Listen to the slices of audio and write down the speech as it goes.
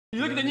You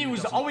look at the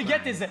news, all we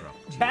get is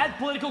bad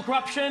political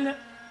corruption,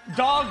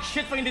 dog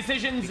shit fucking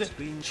decisions,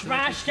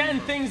 trash can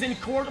things in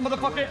court,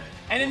 motherfucker,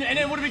 and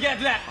then what do we get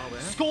after that?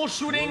 School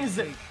shootings,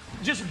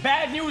 just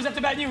bad news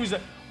after bad news.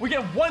 We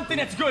get one thing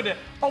that's good.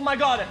 Oh my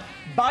god,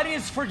 Biden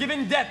is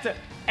forgiving debt.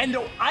 And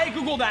I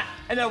googled that,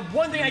 and the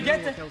one thing I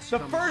get, the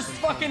first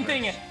fucking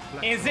thing,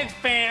 is it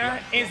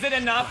fair? Is it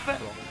enough?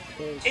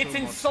 It's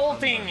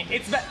insulting.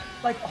 It's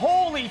like,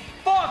 holy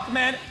fuck,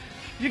 man.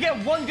 You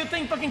get one good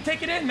thing, fucking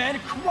take it in, man.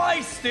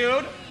 Christ,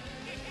 dude.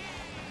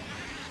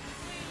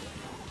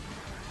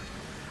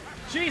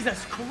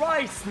 Jesus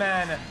Christ,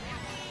 man.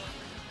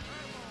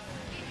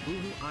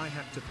 I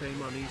had to pay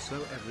money, so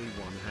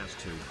everyone has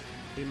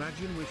to.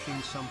 Imagine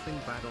wishing something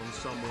bad on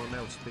someone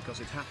else because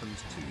it happened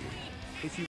to you. If you